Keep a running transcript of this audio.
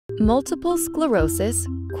Multiple sclerosis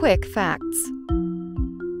quick facts.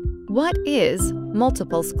 What is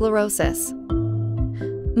multiple sclerosis?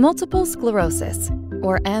 Multiple sclerosis,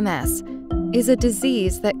 or MS, is a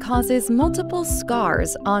disease that causes multiple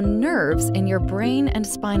scars on nerves in your brain and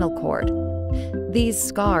spinal cord. These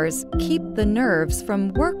scars keep the nerves from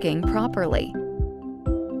working properly.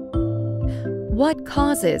 What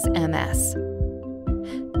causes MS?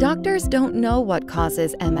 Doctors don't know what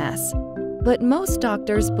causes MS, but most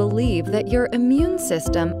doctors believe that your immune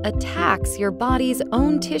system attacks your body's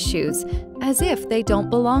own tissues as if they don't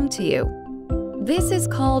belong to you. This is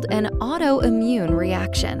called an autoimmune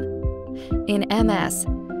reaction. In MS,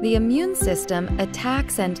 the immune system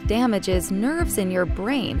attacks and damages nerves in your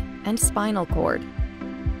brain and spinal cord.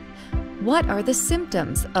 What are the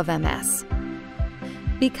symptoms of MS?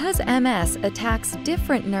 Because MS attacks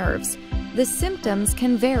different nerves, the symptoms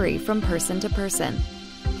can vary from person to person.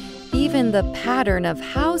 Even the pattern of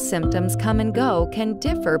how symptoms come and go can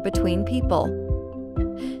differ between people.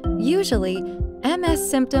 Usually, MS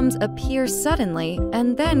symptoms appear suddenly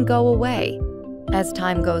and then go away. As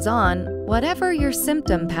time goes on, whatever your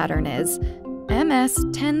symptom pattern is, MS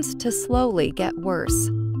tends to slowly get worse.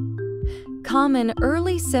 Common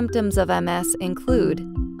early symptoms of MS include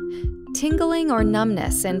tingling or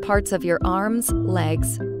numbness in parts of your arms,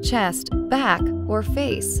 legs, chest, back, or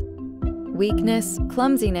face, weakness,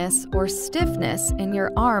 clumsiness, or stiffness in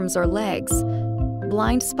your arms or legs,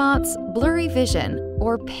 blind spots, blurry vision,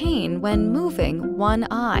 or pain when moving one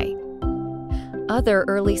eye. Other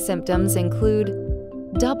early symptoms include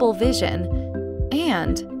double vision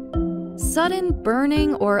and sudden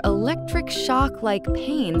burning or electric shock-like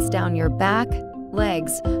pains down your back,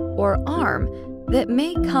 legs, or arm that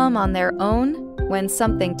may come on their own when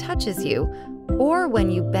something touches you or when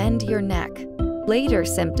you bend your neck. Later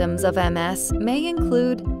symptoms of MS may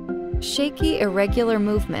include shaky, irregular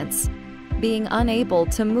movements, being unable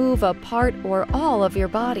to move a part or all of your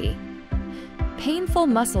body, painful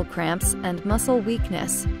muscle cramps and muscle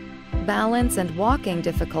weakness, balance and walking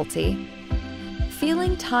difficulty,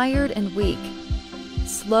 feeling tired and weak,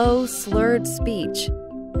 slow, slurred speech,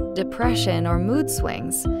 depression or mood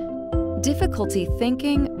swings, difficulty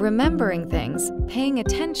thinking, remembering things, paying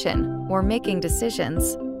attention, or making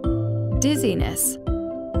decisions, dizziness,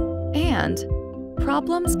 and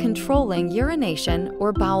problems controlling urination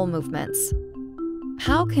or bowel movements.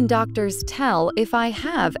 How can doctors tell if I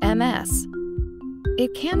have MS?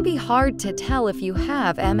 It can be hard to tell if you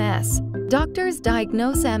have MS. Doctors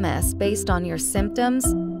diagnose MS based on your symptoms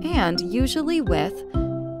and usually with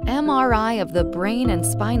MRI of the brain and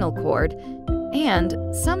spinal cord and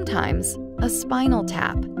sometimes a spinal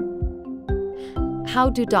tap.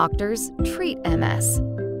 How do doctors treat MS?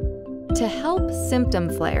 To help symptom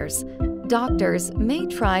flares, doctors may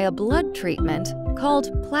try a blood treatment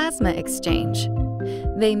called plasma exchange.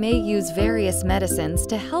 They may use various medicines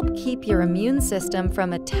to help keep your immune system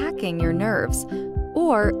from attacking your nerves,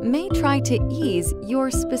 or may try to ease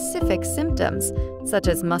your specific symptoms, such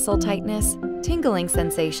as muscle tightness, tingling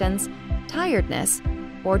sensations, tiredness,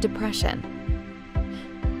 or depression.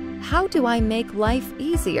 How do I make life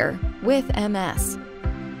easier with MS?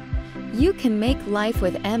 You can make life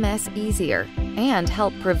with MS easier and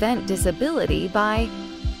help prevent disability by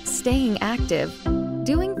staying active,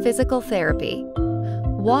 doing physical therapy,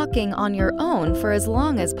 walking on your own for as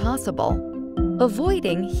long as possible,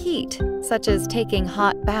 avoiding heat, such as taking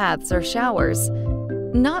hot baths or showers,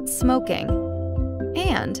 not smoking,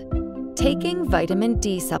 and taking vitamin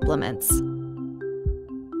D supplements.